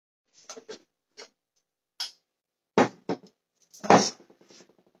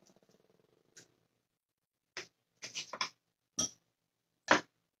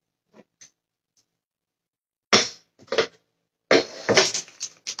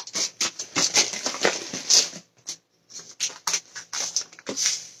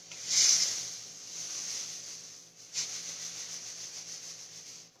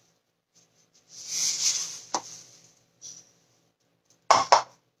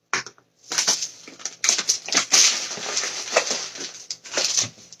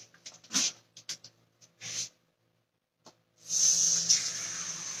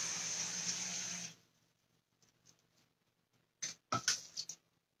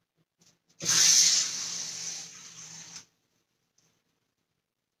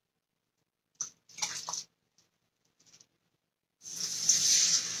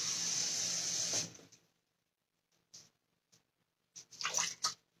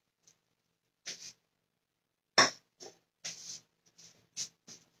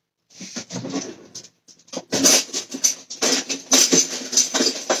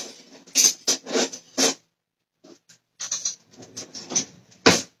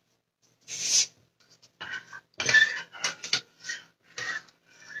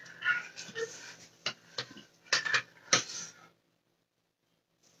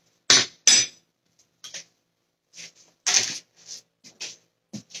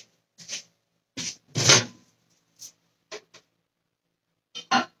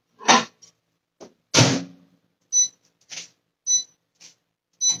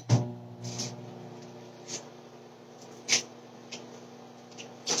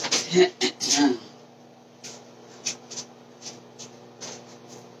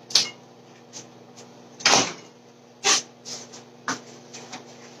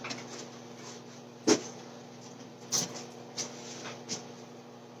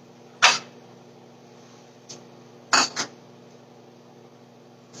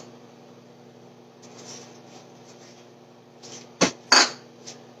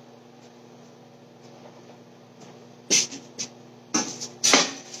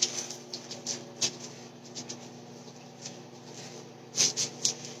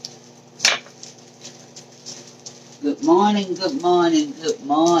Good morning, good morning, good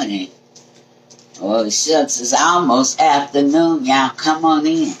morning. Oh, shucks, it's almost afternoon. Y'all come on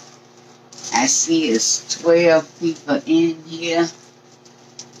in. I see it's 12 people in here.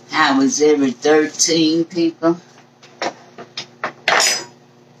 How was every 13 people?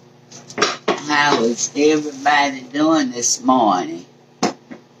 How is everybody doing this morning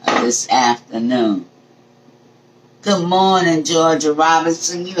or this afternoon? Good morning, Georgia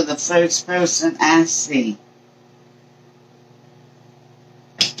Robinson. You're the first person I see.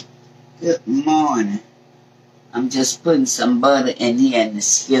 Good morning. I'm just putting some butter in here in the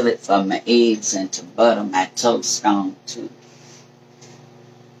skillet for my eggs and to butter my toast on too.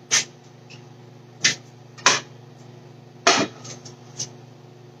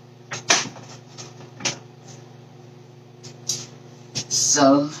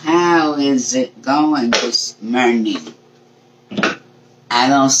 So how is it going this morning? I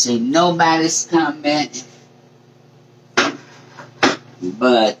don't see nobody's comment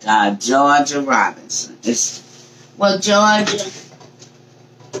but Georgia Robinson. Well, Georgia,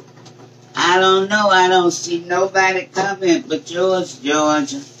 I don't know. I don't see nobody comment but yours,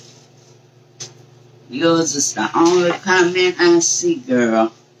 Georgia. Yours is the only comment I see,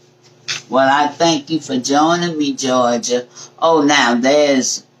 girl. Well, I thank you for joining me, Georgia. Oh, now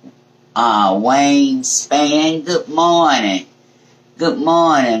there's Wayne Span. Good morning. Good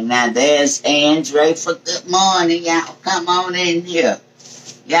morning. Now there's Andre for good morning. Y'all come on in here.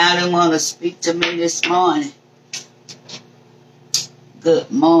 Y'all didn't want to speak to me this morning.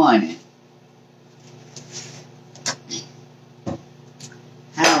 Good morning.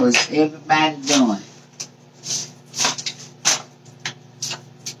 How is everybody doing?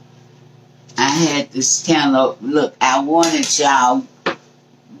 I had this cantaloupe. Look, I wanted y'all.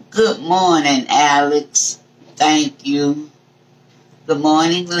 Good morning, Alex. Thank you. Good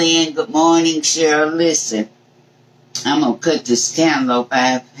morning, Lynn. Good morning, Cheryl. Listen, I'm going to cut this cantaloupe.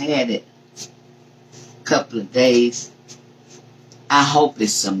 I've had it a couple of days. I hope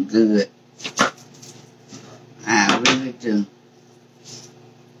it's some good. I really do.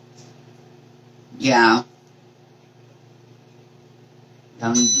 Y'all,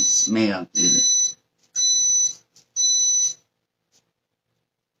 don't even smell good.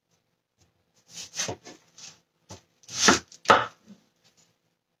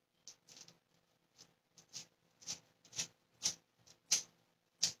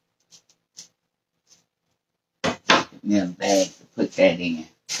 Me a bag to put that in.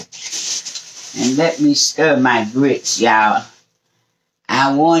 And let me stir my grits, y'all.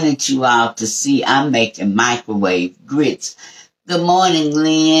 I wanted you all to see I'm making microwave grits. Good morning,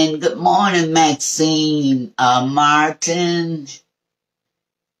 Lynn. Good morning, Maxine. Martin.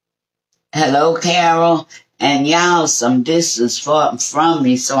 Hello, Carol. And y'all, some distance from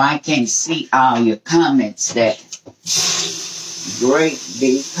me, so I can't see all your comments. That great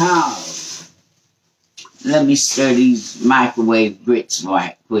because. Let me stir these microwave grits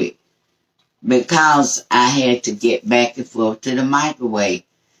right quick. Because I had to get back and forth to the microwave.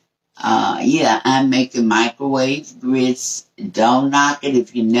 Yeah, I'm making microwave grits. Don't knock it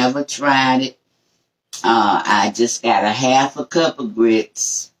if you never tried it. I just got a half a cup of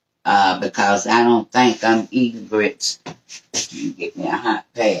grits because I don't think I'm eating grits. You get me a hot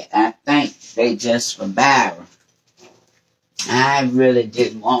pad. I think they just for Byron. I really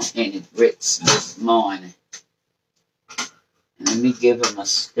didn't want any grits this morning. Let me give them a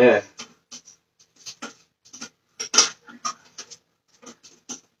stir.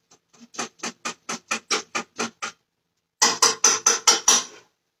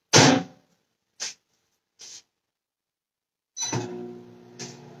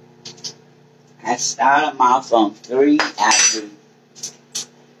 I start them off on 3.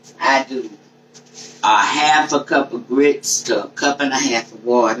 I do a half a cup of grits to a cup and a half of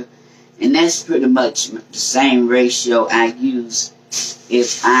water. And that's pretty much the same ratio I use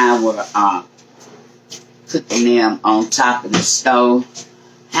if I were cooking them on top of the stove.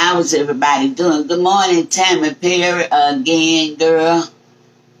 How is everybody doing? Good morning, Tammy Perry again, girl.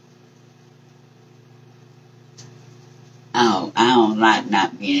 Oh, I don't like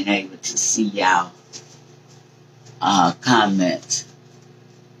not being able to see y'all comments.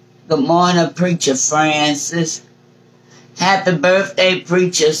 Good morning, Preacher Francis. Happy birthday,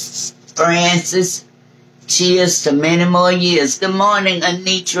 Preacher Francis. Cheers to many more years. Good morning,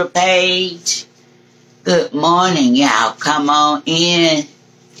 Anitra Page. Good morning, y'all. Come on in.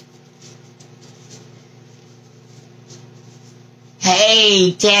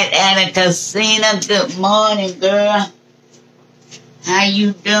 Hey, Cat Anna Casina. Good morning, girl. How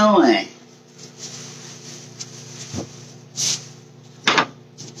you doing?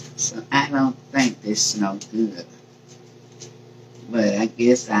 So I don't think this is no good. But I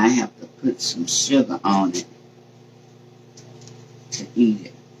guess I have to put some sugar on it to eat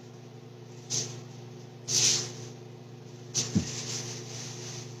it.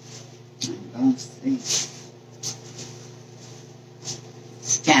 I'm gonna see.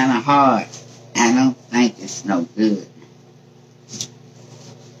 It's kind of hard. I don't think it's no good.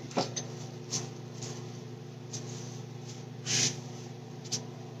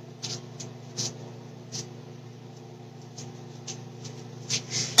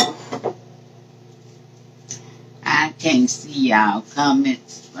 I can't see y'all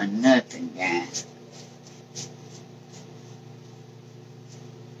comments for nothing, guys.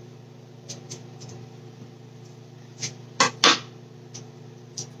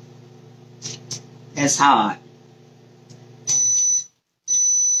 That's hard.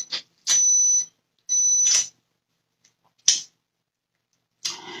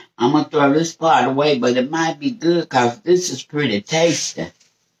 I'm going to throw this part away, but it might be good because this is pretty tasty.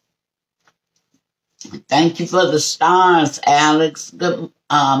 Thank you for the stars, Alex. Good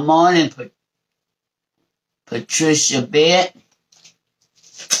morning, Patricia Bett.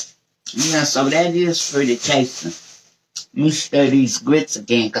 Yeah, so that is pretty tasty. Let me stir these grits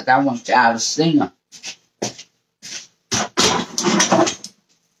again because I want y'all to sing them.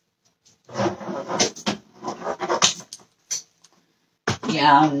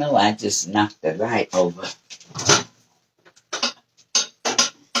 Y'all know I just knocked the light over.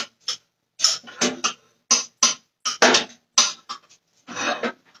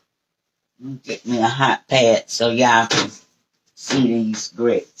 Get me a hot pad so y'all can see these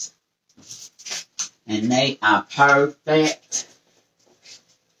grits. And they are perfect.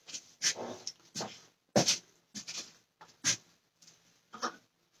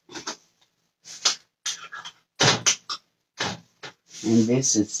 And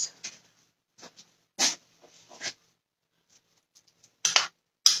this is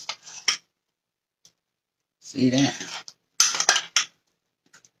see that?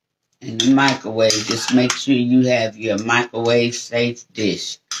 In the microwave, just make sure you have your microwave safe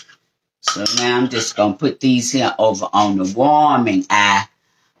dish. So now I'm just going to put these here over on the warming eye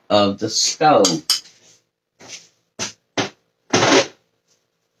of the stove.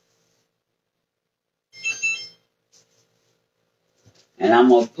 And I'm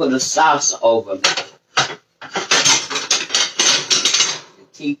going to put a sauce over them to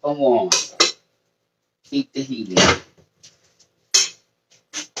keep them warm. Keep the heat in.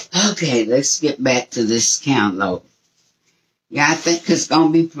 Okay, let's get back to this cantaloupe. Yeah, I think it's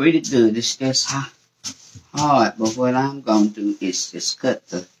going to be pretty good. It's just hard, but what I'm going to do is just cut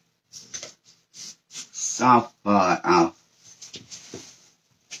the soft part off.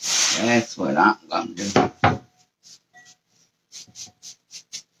 That's what I'm going to do.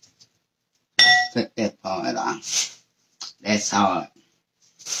 Cut that part off. That's hard.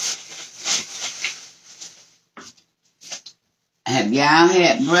 Have y'all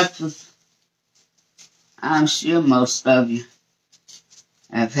had breakfast? I'm sure most of you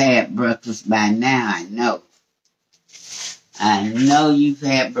have had breakfast by now, I know. I know you've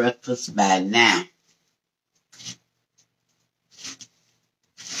had breakfast by now.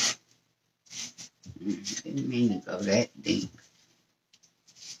 Didn't mean to go that deep.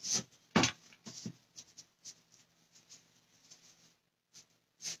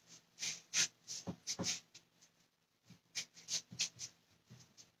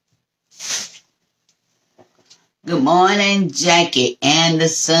 Good morning, Jackie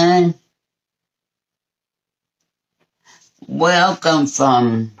Anderson. Welcome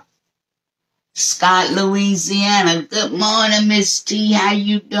from Scott, Louisiana. Good morning, Miss T. How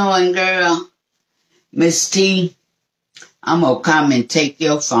you doing, girl? Miss T, I'm going to come and take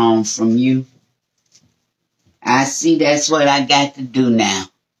your phone from you. I see that's what I got to do now.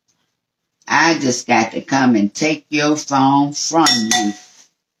 I just got to come and take your phone from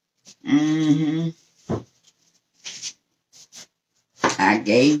you. I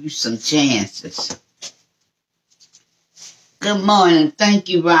gave you some chances. Good morning. Thank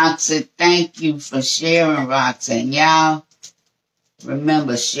you, Roxy. Thank you for sharing, Roxy. And y'all,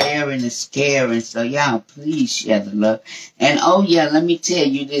 Remember, sharing is caring. So y'all, please share the love. And oh yeah, let me tell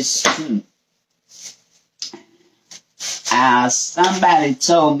you this too. Somebody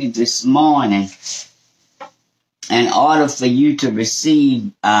told me this morning, in order for you to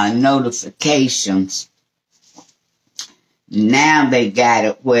receive notifications, now they got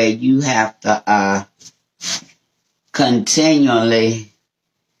it where you have to continually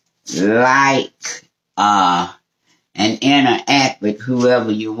like and interact with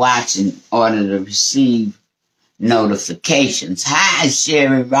whoever you're watching in order to receive notifications. Hi,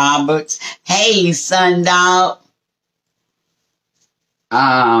 Sherry Roberts. Hey, Sundog.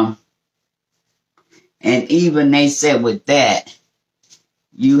 And even they said with that,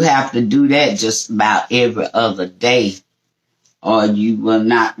 you have to do that just about every other day, or you will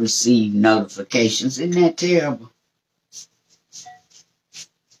not receive notifications. Isn't that terrible?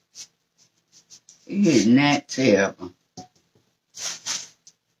 Isn't that terrible?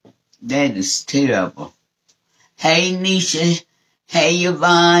 That is terrible. Hey, Nisha. Hey,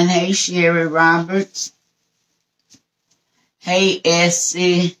 Yvonne. Hey, Sherry Roberts. Hey,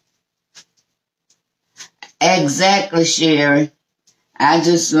 Essie. Exactly, Sherry. I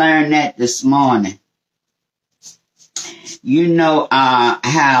just learned that this morning. You know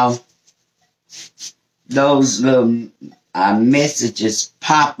how those little messages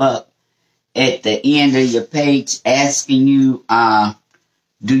pop up at the end of your page asking you,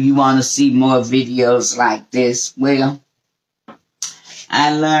 do you want to see more videos like this? Well,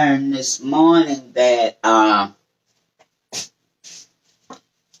 I learned this morning that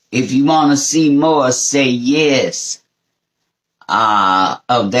if you want to see more, say yes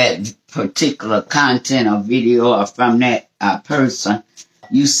of that particular content or video or from that person.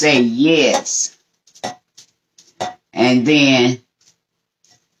 You say yes. And then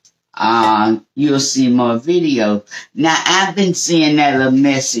you'll see more videos. Now, I've been seeing that little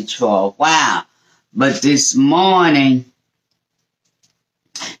message for a while. But this morning,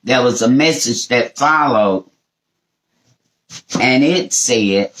 there was a message that followed. And it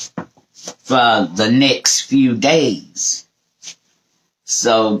said, for the next few days.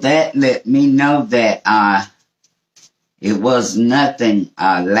 So that let me know that it was nothing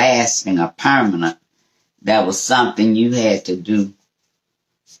lasting or permanent. That was something you had to do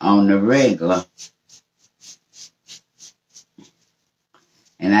on the regular.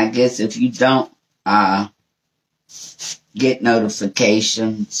 And I guess if you don't get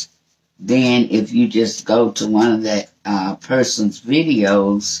notifications, then if you just go to one of that person's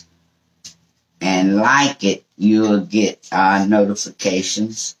videos and like it, you'll get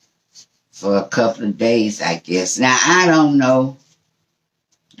notifications for a couple of days, I guess. Now, I don't know.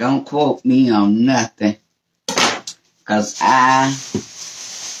 Don't quote me on nothing, because I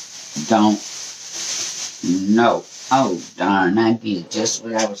don't know. Oh, darn, I did just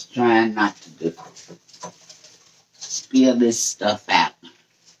what I was trying not to do. Spill this stuff out.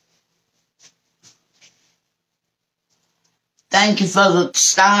 Thank you for the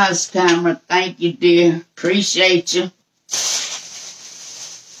stars, camera. Thank you, dear. Appreciate you.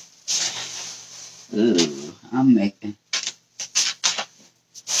 Ooh, I'm making...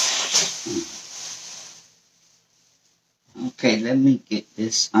 Okay, let me get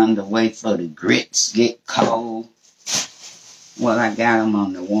this underway for the grits get cold. Well, I got them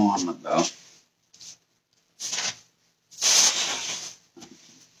on the warmer, though.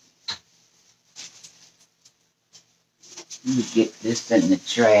 Let me get this in the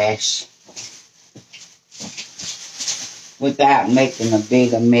trash without making a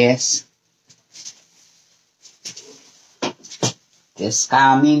bigger mess. Just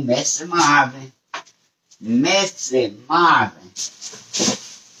call me Messy Marvin. Messy Marvin.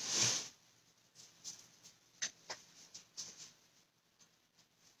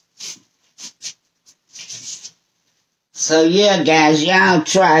 So yeah, guys, y'all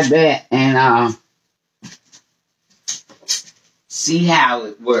try that and see how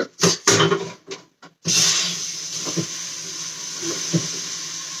it works.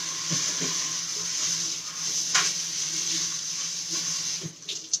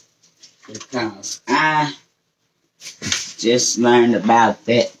 Because I just learned about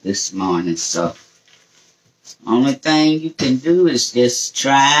that this morning, so only thing you can do is just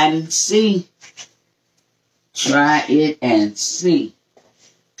try it and see. Try it and see.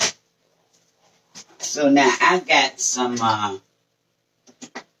 So now I got some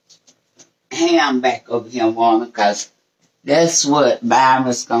ham back over here warming, because that's what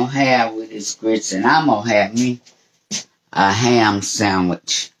Byron's going to have with his grits, and I'm going to have me a ham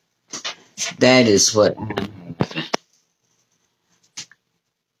sandwich. That is what I'm having.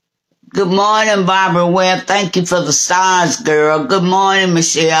 Good morning, Barbara Webb. Thank you for the stars, girl. Good morning,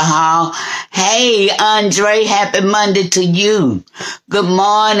 Michelle Hall. Hey, Andre, happy Monday to you. Good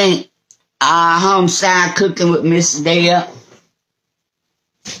morning, Homestyle Cooking with Miss Dale.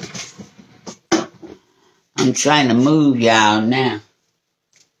 I'm trying to move y'all now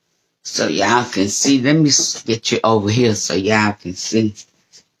so y'all can see. Let me get you over here so y'all can see.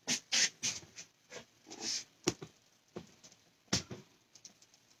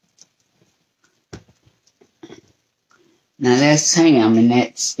 Now that's ham in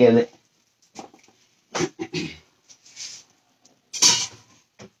that skillet.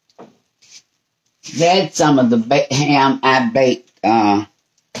 That's some of the ham I baked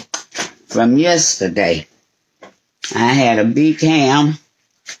from yesterday. I had a big ham.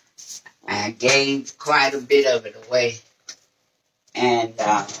 I gave quite a bit of it away. And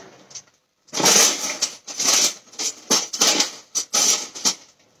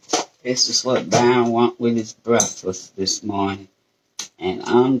this is what Brian wants with his breakfast this morning. And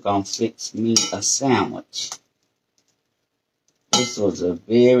I'm going to fix me a sandwich. This was a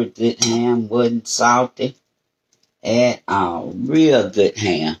very good ham. Wasn't salty at all. Real good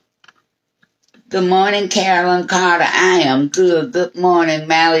ham. Good morning, Carolyn Carter. I am good. Good morning,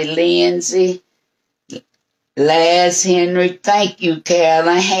 Mally Lindsay. Laz Henry. Thank you,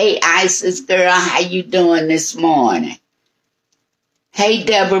 Carolyn. Hey, Isis girl. How you doing this morning? Hey,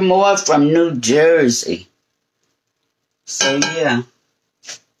 Deborah Moore from New Jersey. So, yeah.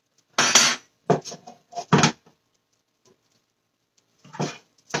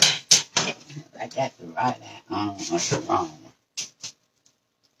 I got the right on or the wrong one.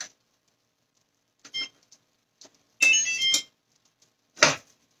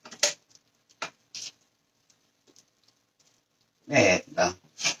 There you go.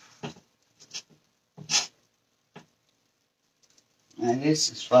 Now this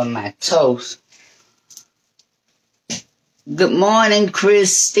is for my toast. Good morning,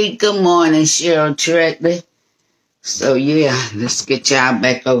 Christy. Good morning, Cheryl Tretley. So yeah, let's get y'all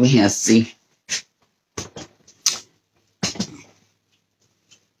back over here, see.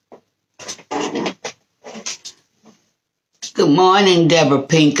 Good morning, Deborah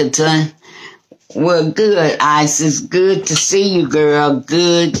Pinkerton. Well, good, Isis. Good to see you, girl.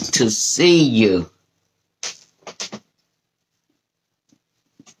 Good to see you.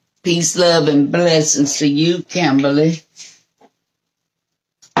 Peace, love, and blessings to you, Kimberly.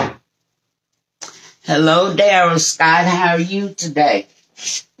 Hello, Daryl Scott. How are you today?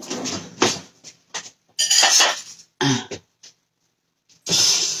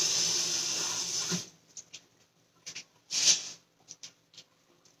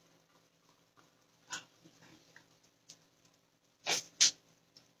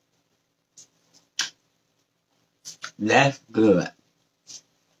 That's good.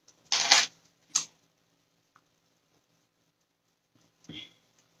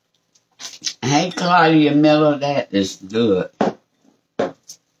 Hey, Claudia Miller, that is good. I'm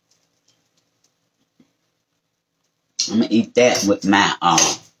going to eat that with my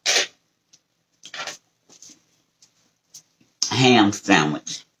ham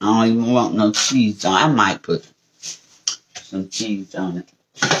sandwich. I don't even want no cheese on it. I might put some cheese on it.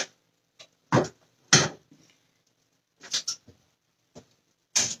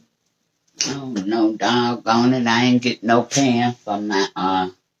 Oh, no doggone it. I ain't get no pan for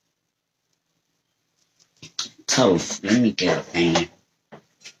my toast. Let me get a pan.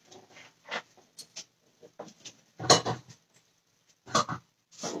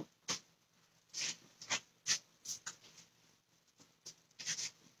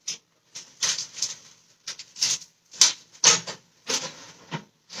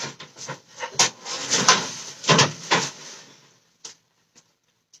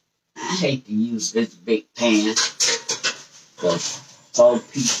 I hate to use this big pan for 4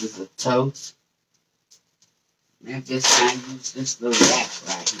 pieces of toast. I guess I use this little rack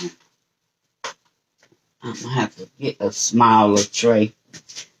right here. I'm going to have to get a smaller tray.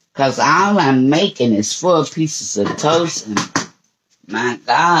 Because all I'm making is 4 pieces of toast. And my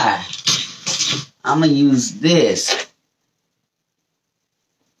God, I'm going to use this.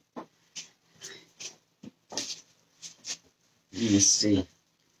 Let me see.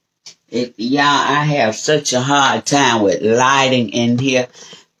 Y'all, I have such a hard time with lighting in here.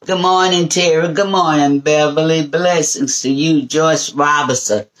 Good morning, Terry. Good morning, Beverly. Blessings to you, Joyce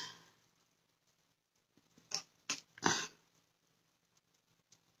Robinson.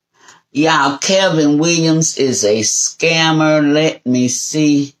 Y'all, Kevin Williams is a scammer. Let me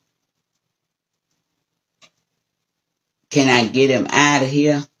see. Can I get him out of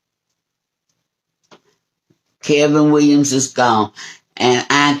here? Kevin Williams is gone. And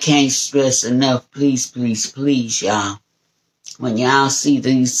I can't stress enough, please, please, please, y'all. When y'all see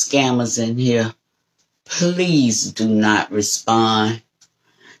these scammers in here, please do not respond.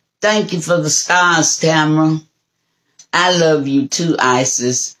 Thank you for the stars, Tamara. I love you too,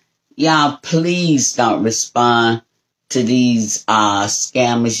 Isis. Y'all, please don't respond to these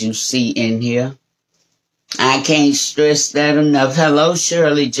scammers you see in here. I can't stress that enough. Hello,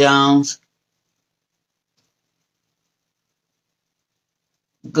 Shirley Jones.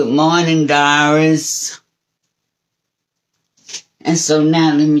 Good morning, Doris. And so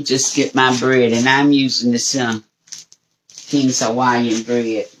now let me just get my bread, and I'm using this King's Hawaiian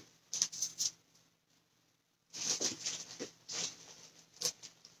bread.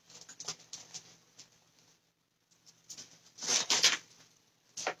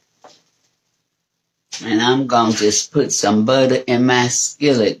 And I'm going to just put some butter in my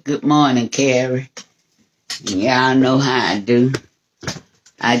skillet. Good morning, Carrie. Y'all know how I do.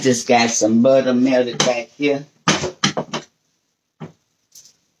 I just got some butter melted back here.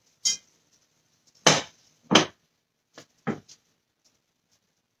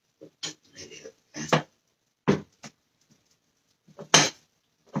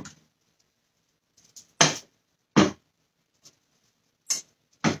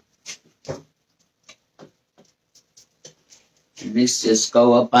 And this just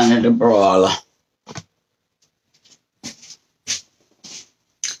go up under the broiler.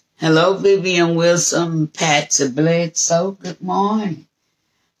 Hello, Vivian Wilson, Patsy Bledsoe. Good morning.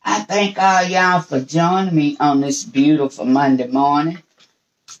 I thank all y'all for joining me on this beautiful Monday morning.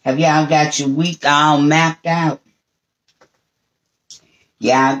 Have y'all got your week all mapped out?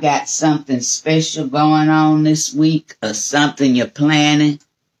 Y'all got something special going on this week or something you're planning?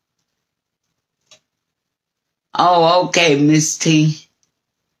 Oh, okay, Miss T.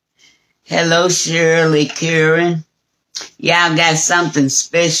 Hello, Shirley Kieran. Y'all got something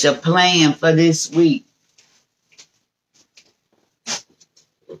special planned for this week?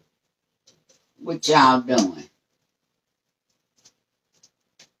 What y'all doing?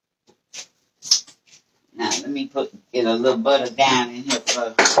 Now, let me get a little butter down in here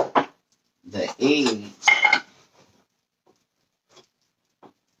for the eggs.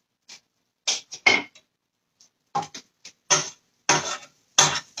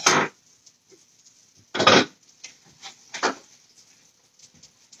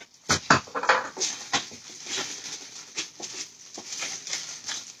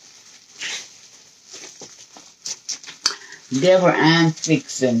 Deborah, I'm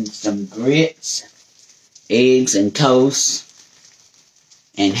fixing some grits, eggs and toast,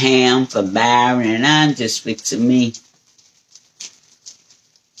 and ham for Byron, and I'm just fixing me.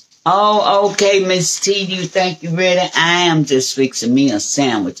 Oh, okay, Miss T, you think you ready? I am just fixing me a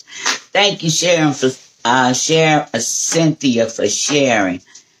sandwich. Thank you, Cynthia, for sharing.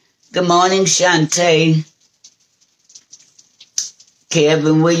 Good morning, Shantae.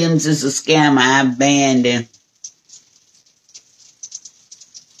 Kevin Williams is a scammer. I banned him.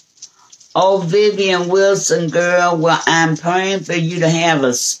 Oh, Vivian Wilson, girl, well, I'm praying for you to have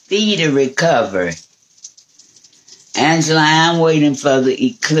a speedy recovery. Angela, I'm waiting for the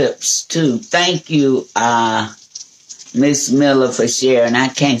eclipse, too. Thank you, Miss Miller, for sharing. I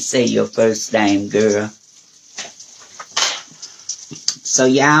can't say your first name, girl. So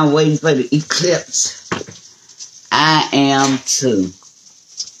y'all waiting for the eclipse. I am, too.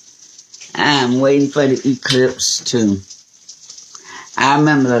 I'm waiting for the eclipse, too. I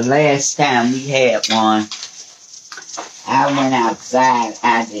remember the last time we had one, I went outside.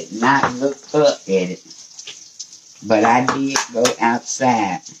 I did not look up at it, but I did go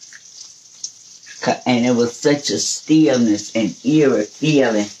outside. And it was such a stillness and eerie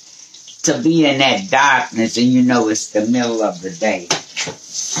feeling to be in that darkness, and you know it's the middle of the day.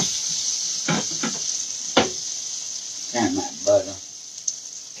 Turn my butter.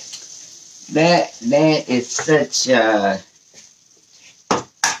 That is such a...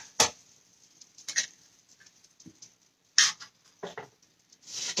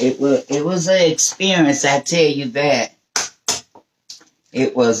 It was an experience, I tell you that.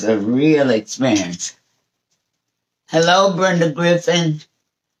 It was a real experience. Hello, Brenda Griffin.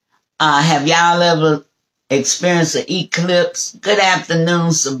 Have y'all ever experienced an eclipse? Good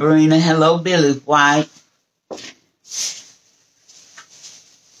afternoon, Sabrina. Hello, Billy White.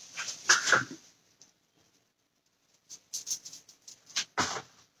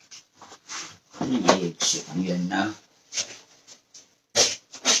 It should be enough.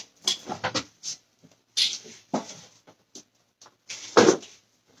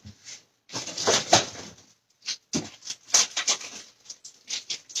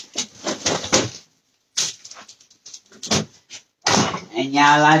 And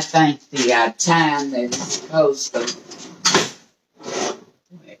y'all, I think the time that it's supposed to...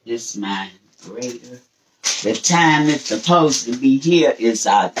 Where is my grater? The time it's supposed to be here is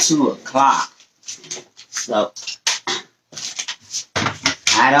 2 o'clock. So,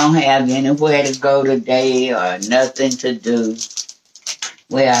 I don't have anywhere to go today or nothing to do.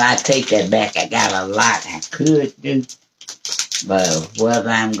 Well, I take that back. I got a lot I could do. But whether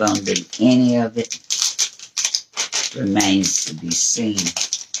I'm going to do any of it remains to be seen.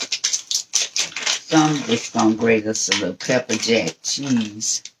 So I'm just going to grate us a little pepper jack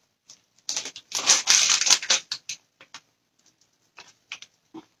cheese.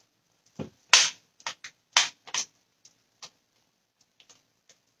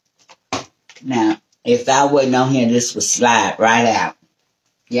 Now, if I wasn't on here, this would slide right out.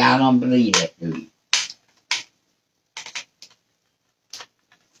 Y'all don't believe that, do you?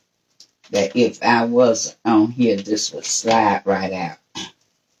 That if I was on here, this would slide right out.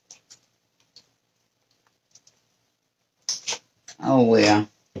 Oh, well.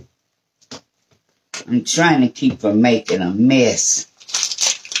 I'm trying to keep from making a mess.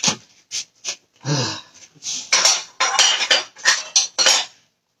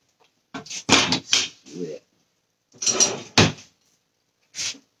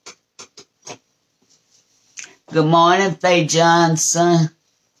 Good morning, Faye Johnson.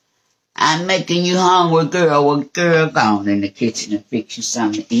 I'm making you hungry, girl. Well, girl, go on in the kitchen and fix you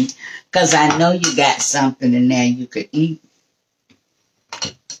something to eat. Because I know you got something in there you could eat.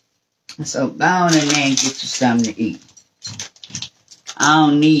 So go on in there and get you something to eat. I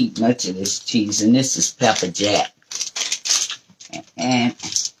don't need much of this cheese, and this is pepper jack. And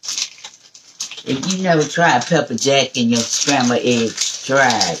if you never tried pepper jack in your scrambled eggs,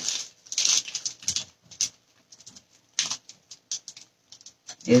 try it.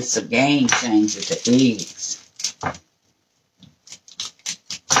 It's a game changer to eggs.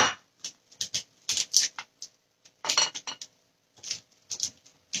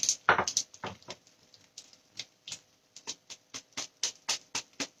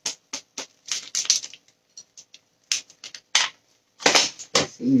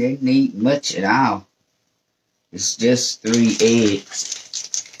 See, they need much at all. It's just 3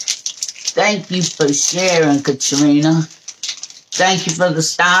 eggs. Thank you for sharing, Katrina. Thank you for the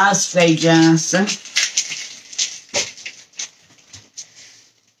stars, Faye Johnson.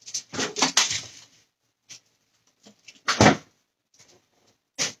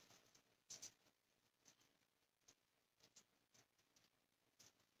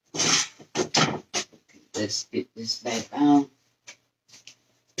 Let's get this back on.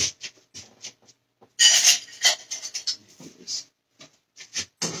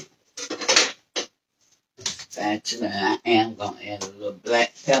 Spatula, I am going to add a little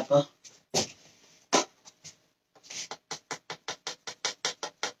black pepper.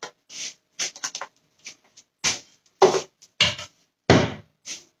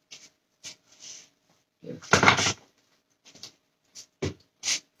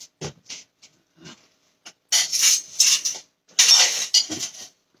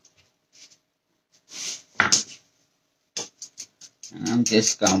 I'm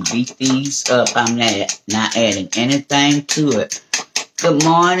just going to beat these up. I'm not adding anything to it. Good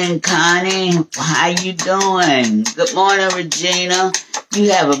morning, Connie. How you doing? Good morning, Regina.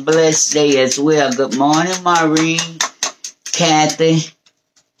 You have a blessed day as well. Good morning, Maureen. Kathy.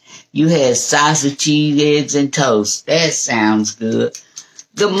 You had sausage, cheese, eggs, and toast. That sounds good.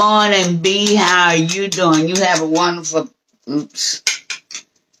 Good morning, B. How are you doing? You have a wonderful,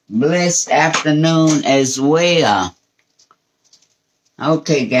 blessed afternoon as well.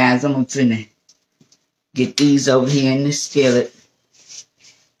 Okay, guys, I'm finna get these over here in the skillet.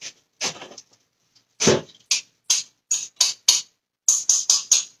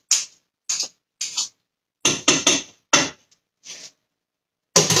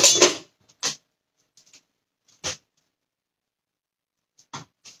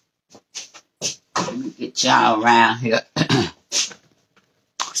 Let me get y'all around here.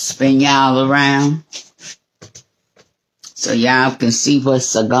 Spin y'all around so y'all can see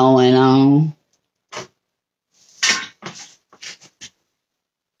what's going on.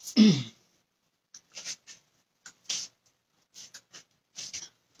 And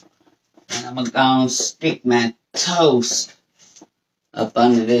I'm going to stick my toast up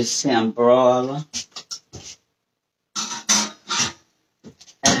under this broiler.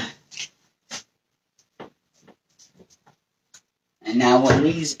 And now when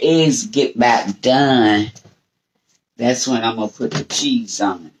these eggs get back done, that's when I'm going to put the cheese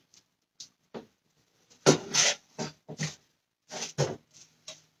on it.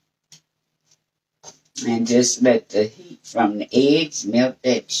 And just let the heat from the eggs melt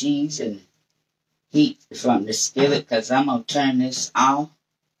that cheese and heat from the skillet, because I'm going to turn this off.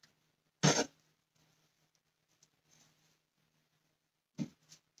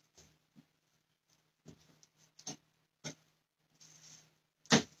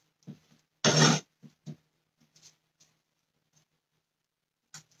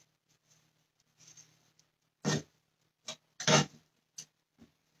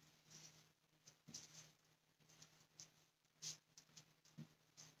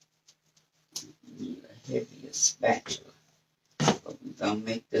 Need a heavier spatula, but we're going to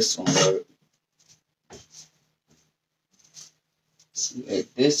make this one work. See,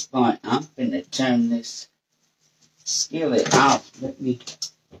 at this point, I'm going to turn this skillet off. Let me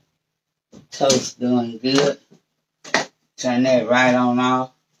toast doing good. Turn that right on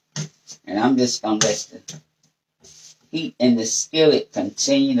off. And I'm just going to let the heat in the skillet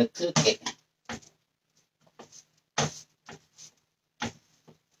continue to cook it.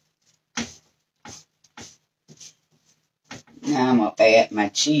 Now I'm going to add my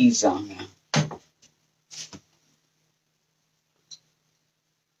cheese on here.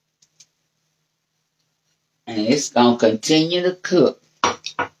 And it's going to continue to cook.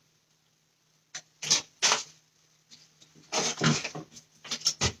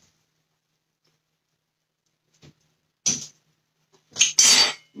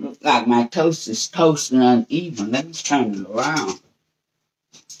 Looks like my toast is toasting uneven. Let me turn it around.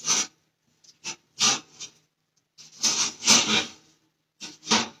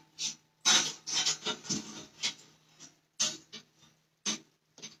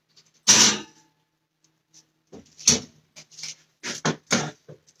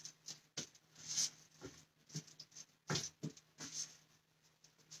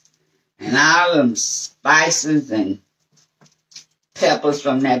 And all them spices and peppers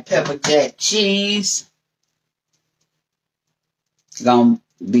from that pepper jack cheese gonna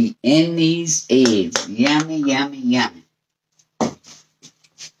be in these eggs. Yummy, yummy, yummy.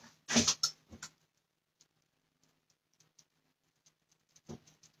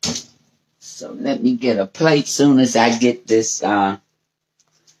 So let me get a plate soon as I get this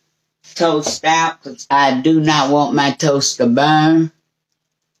toast out, because I do not want my toast to burn.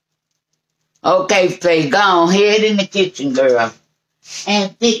 Okay, Faye, go on ahead in the kitchen, girl,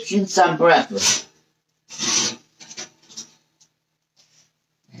 and fixing some breakfast.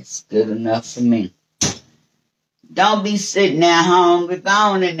 That's good enough for me. Don't be sitting there hungry. Go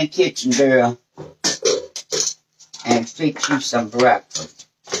on in the kitchen, girl, and fix you some breakfast.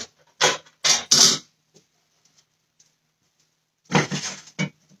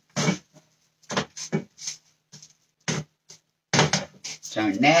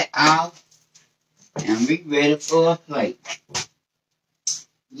 Turn that off, and we ready for a plate.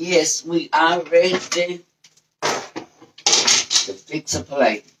 Yes, we are ready to fix a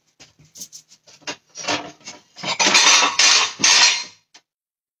plate.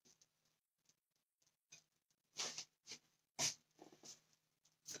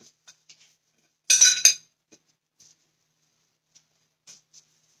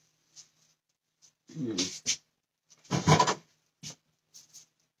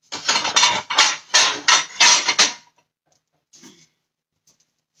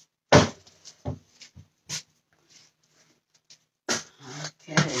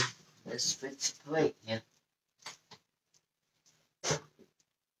 Okay, let's fix a plate here.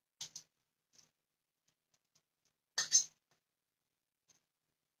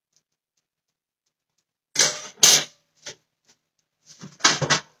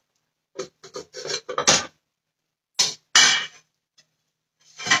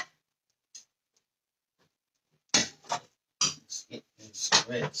 Let's get these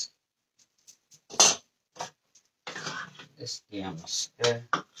grits. This damn stir.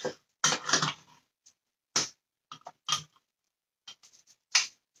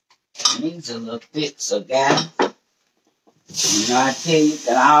 Needs a little thick, so guys, you know I tell you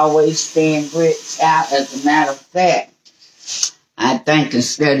that I always thin grits out. As a matter of fact, I think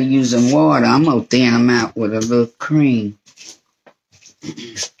instead of using water, I'm gonna thin them out with a little cream.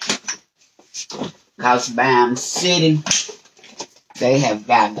 Cause by I'm sitting, they have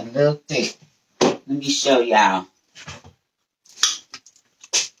gotten a little thick. Let me show y'all.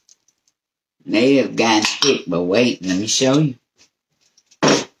 They have gotten thick, but wait, let me show you.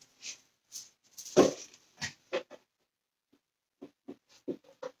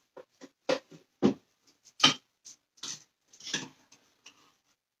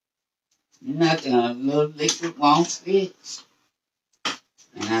 Nothing a little liquid won't fix.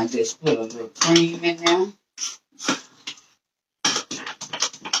 And I just put a little cream in there.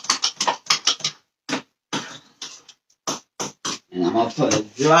 And I'm going to put a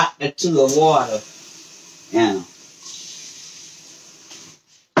drop or two of water in them.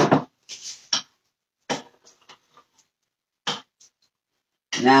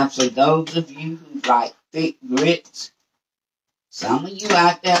 Now, for those of you who like thick grits, some of you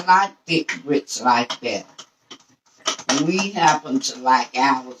out there like thick grits like that. We happen to like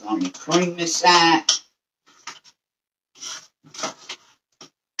ours on the creamy side.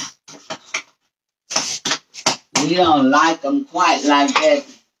 We don't like them quite like that.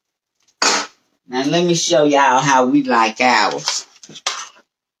 Now let me show y'all how we like ours.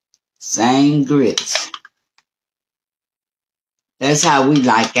 Same grits. That's how we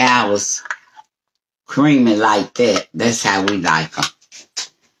like ours. Creamy like that. That's how we like them.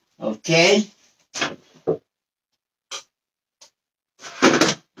 Okay?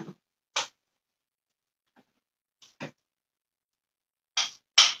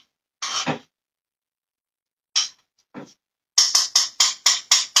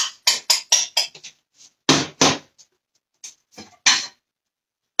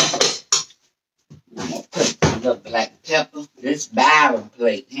 I'm going to put the black pepper. This Byron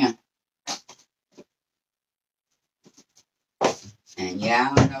plate here. And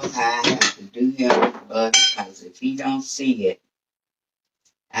y'all know how I have to do him with butter, because if he don't see it,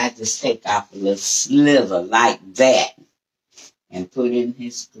 I just take off a little sliver like that and put in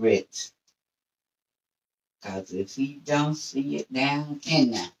his grits. Because if he don't see it down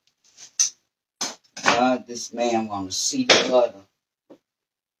in there, God, this man want to see the butter.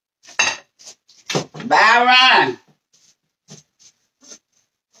 Byron!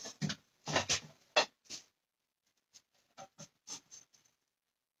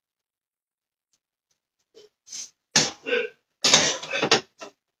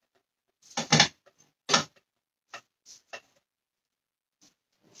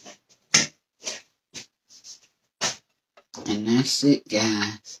 And that's it,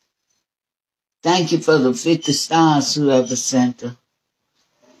 guys. Thank you for the 50 stars, whoever sent them.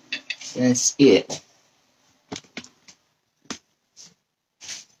 That's it.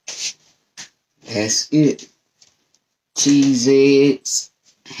 That's it. Cheese, eggs,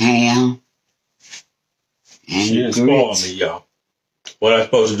 ham, and she didn't grits. spoil me, y'all. What I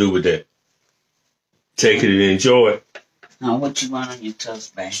supposed to do with that? Take it and enjoy it. Now, what you want on your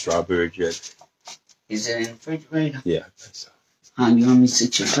toast bag? Strawberry jelly. Is it in the refrigerator? Yeah, I think so. You want me to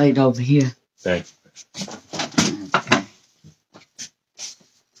sit your plate over here? Thank you. Okay.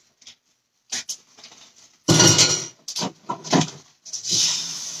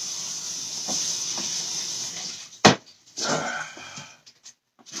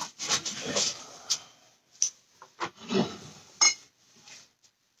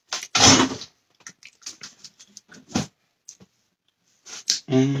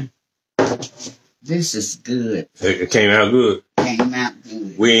 And this is good. It came out good. Came out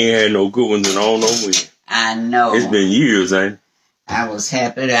good. We ain't had no good ones in I don't know when. I know. It's been years, ain't it? I was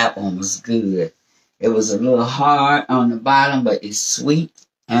happy that one was good. It was a little hard on the bottom, but it's sweet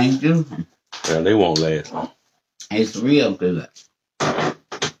and good. Yeah, they won't last long. It's real good.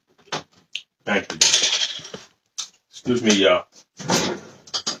 Thank you. Excuse me, y'all.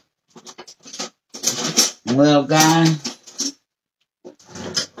 Well, guys,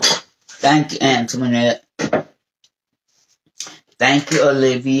 thank you, Antoinette. Thank you,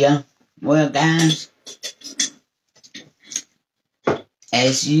 Olivia. Well, guys,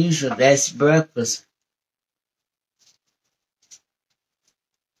 as usual, that's breakfast.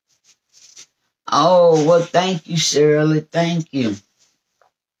 Oh, well, thank you, Shirley. Thank you.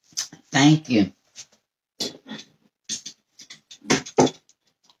 Thank you.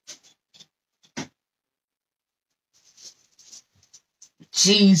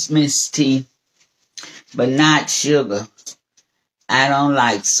 Cheese mixed tea, but not sugar. I don't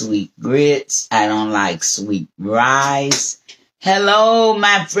like sweet grits. I don't like sweet rice. Hello,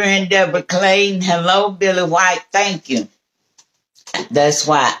 my friend Deborah Clayton. Hello, Billy White. Thank you. That's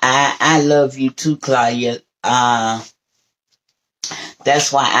why I love you too, Claudia. That's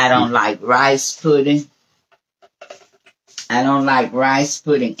why I don't like rice pudding. I don't like rice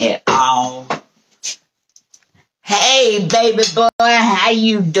pudding at all. Hey, baby boy, how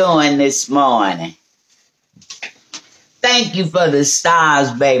you doing this morning? Thank you for the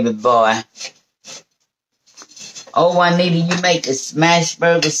stars, baby boy. Oh, Juanita, you making smash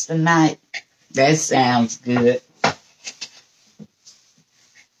burgers tonight? That sounds good.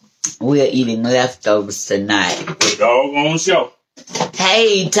 We're eating leftovers tonight. The doggone show.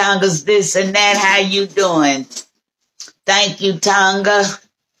 Hey, Tonga's this and that. How you doing? Thank you, Tonga.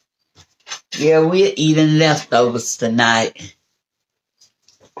 Yeah, we're eating leftovers tonight.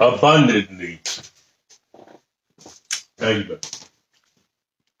 Abundantly. Thank you,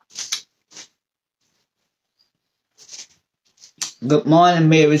 Good morning,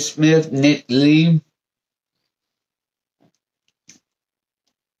 Mary Smith, Nick Lee,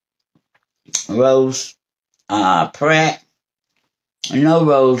 Rose Pratt. No,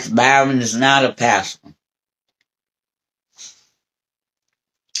 Rose Byron is not a pastor.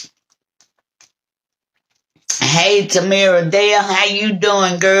 Hey, Tamara Dale, how you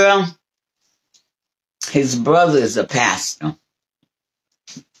doing, girl? His brother is a pastor.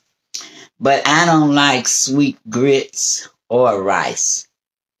 But I don't like sweet grits or rice.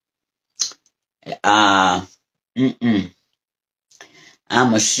 I'm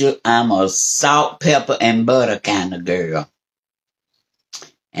a salt, pepper, and butter kind of girl.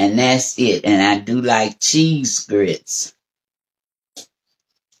 And that's it. And I do like cheese grits.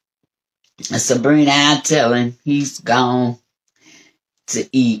 Sabrina, I'll tell him he's gone to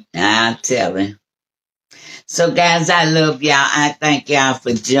eat. I'll tell him. So, guys, I love y'all. I thank y'all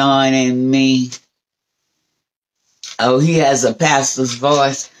for joining me. Oh, he has a pastor's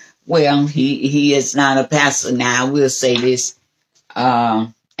voice. Well, he is not a pastor now. I will say this.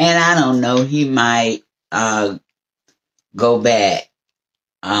 And I don't know. He might go back.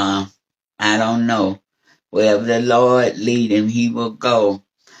 I don't know. Wherever the Lord lead him, he will go.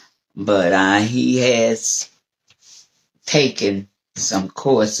 But he has taken some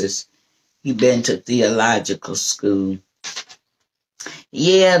courses. He been to theological school.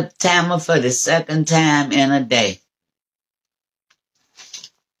 Yeah, Tamara, for the second time in a day.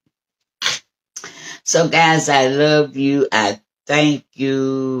 So, guys, I love you. I thank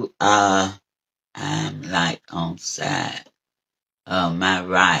you. I'm like on side of my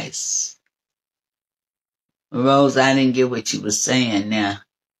rice. Rose, I didn't get what you were saying now.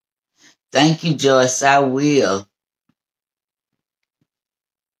 Thank you, Joyce. I will.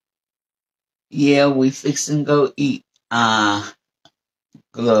 Yeah, we fixing to go eat.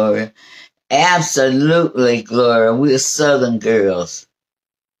 Gloria. Absolutely, Gloria. We're Southern girls.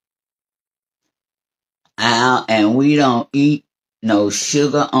 And we don't eat no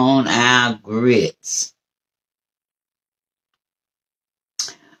sugar on our grits.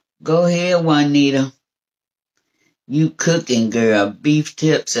 Go ahead, Juanita. You cooking, girl. Beef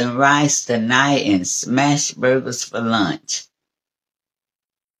tips and rice tonight and smash burgers for lunch.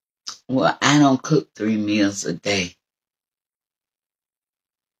 Well, I don't cook 3 meals a day.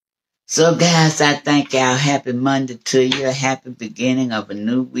 So, guys, I thank y'all. Happy Monday to you. Happy beginning of a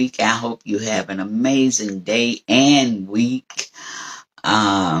new week. I hope you have an amazing day and week.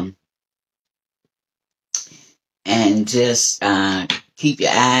 And just keep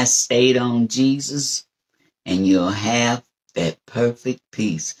your eyes stayed on Jesus, and you'll have that perfect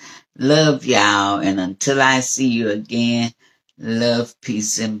peace. Love y'all, and until I see you again, love,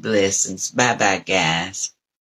 peace, and blessings. Bye-bye, guys.